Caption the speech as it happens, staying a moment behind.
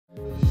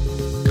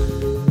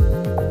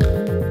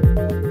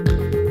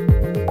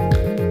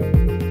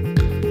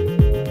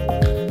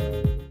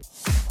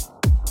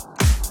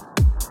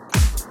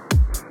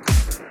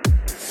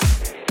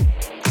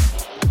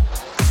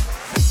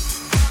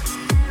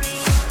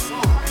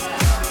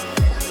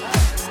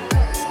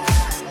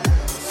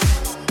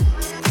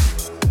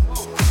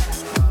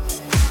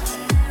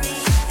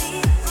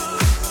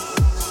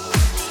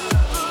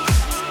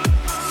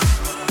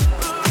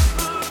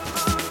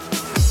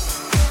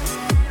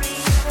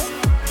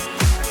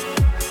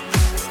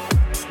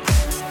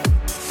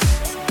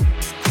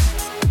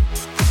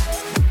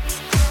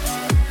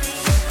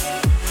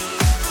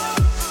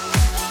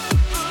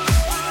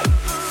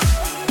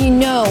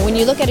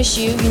you look at a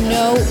shoe, you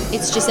know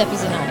it's Giuseppe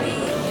Zanotti.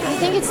 I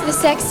think it's the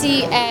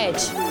sexy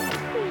edge.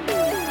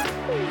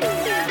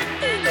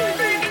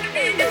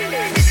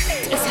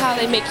 It's how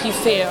they make you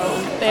feel.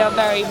 They are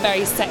very,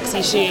 very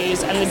sexy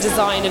shoes, and the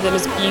design of them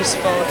is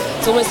beautiful.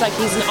 It's almost like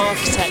he's an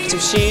architect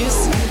of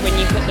shoes. When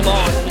you put them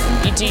on,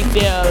 you do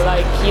feel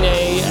like, you know,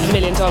 $1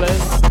 million.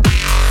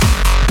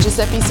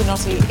 Giuseppe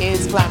Zanotti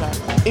is glamour,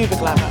 uber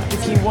glamour.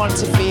 If you want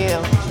to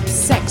feel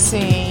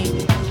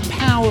sexy,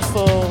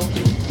 powerful,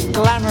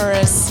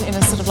 glamorous in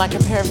a sort of like a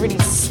pair of really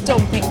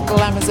stomping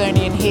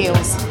Glamazonian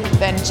heels,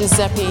 then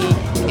Giuseppe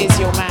is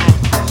your man.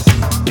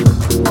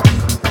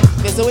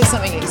 There's always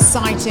something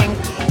exciting,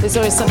 there's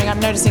always something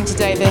I'm noticing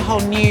today, the whole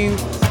new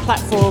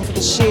platform for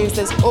the shoes,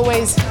 there's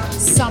always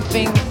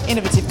something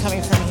innovative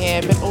coming from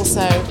here, but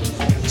also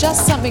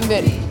just something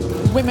that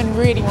women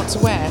really want to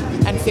wear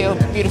and feel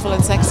beautiful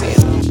and sexy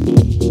in.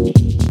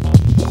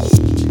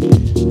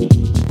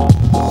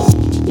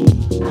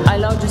 I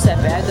love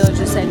Giuseppe, I adore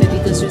Giuseppe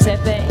because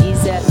Giuseppe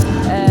is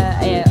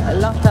a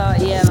lot of,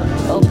 he have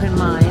open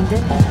mind,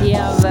 he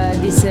have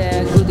this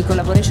good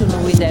collaboration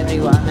with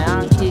everyone,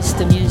 artists,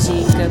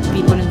 music,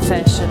 people in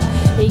fashion.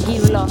 He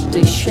give a lot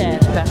to share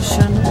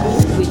passion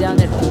with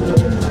other people.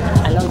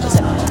 I love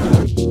Giuseppe.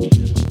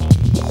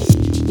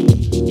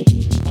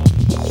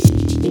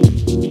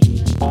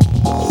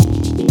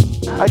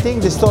 I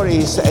think the story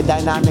is a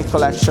dynamic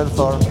collection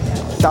for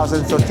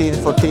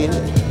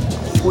 2013-14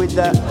 with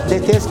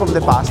details from the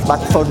past, but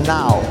for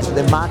now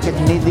the market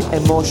needs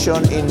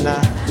emotion in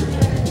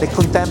the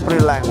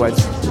contemporary language.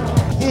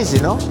 Easy,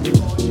 no?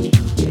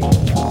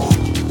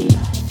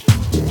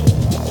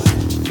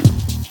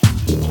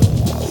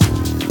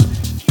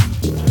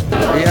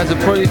 He has a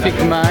prolific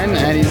mind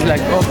and he's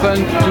like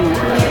open to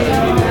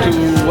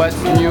what's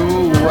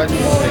new, what's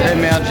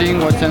emerging,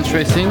 what's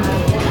interesting.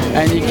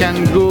 And he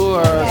can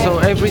go, so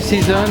every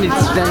season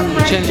it's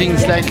then changing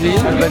slightly,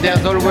 but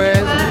there's always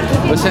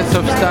a sense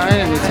of style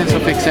and a sense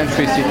of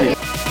eccentricity.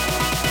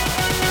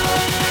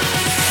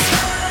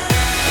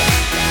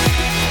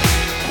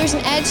 There's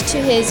an edge to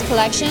his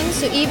collection,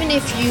 so even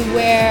if you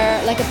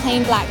wear like a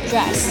plain black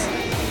dress,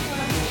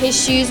 his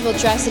shoes will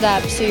dress it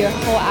up so your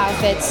whole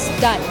outfit's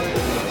done.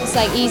 It's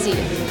like easy.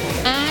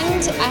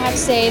 And I have to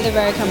say they're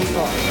very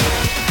comfortable.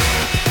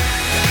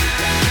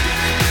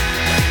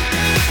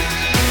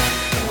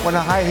 On a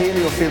high heel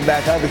you feel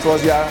better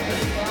because you are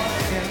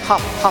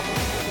up,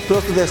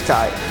 close to the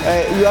sky.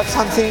 You have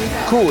something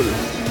cool.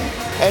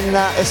 And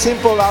a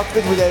simple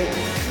outfit with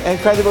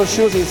incredible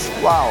shoes is,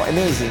 wow,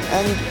 amazing.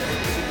 And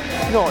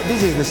no,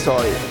 this is the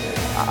story.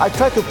 I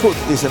try to put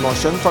this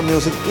emotion from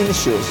music in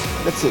shoes.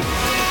 That's it.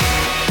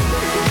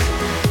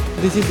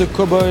 This is the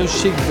cowboy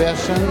chic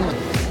version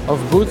of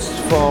boots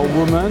for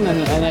women,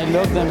 and I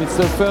love them. It's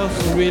the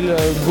first real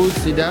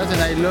boots he does,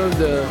 and I love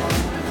the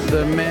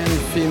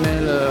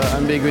male-female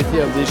ambiguity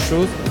of these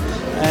shoes.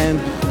 And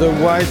the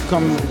white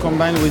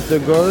combined with the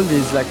gold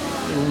is like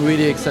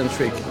really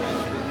eccentric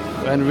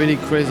and really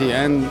crazy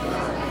and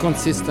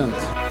consistent.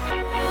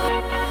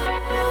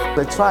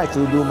 I try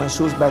to do my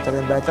shoes better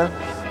and better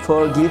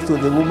for give to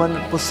the woman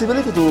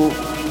possibility to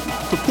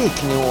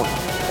pick new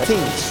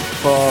things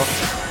for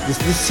this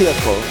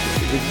circle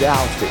with the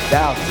outfit.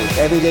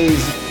 Every day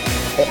is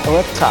a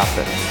red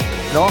carpet.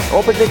 No?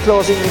 Open the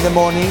clothing in the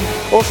morning.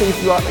 Also, if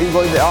you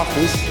go in the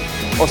office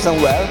or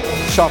somewhere,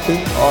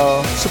 shopping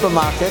or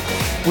supermarket,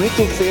 we need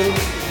to feel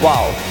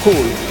wow,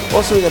 cool.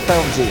 Also with a pair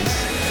of jeans.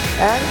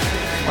 And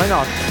why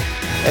not?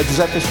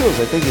 Giuseppe shoes,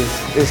 I think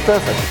is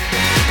perfect.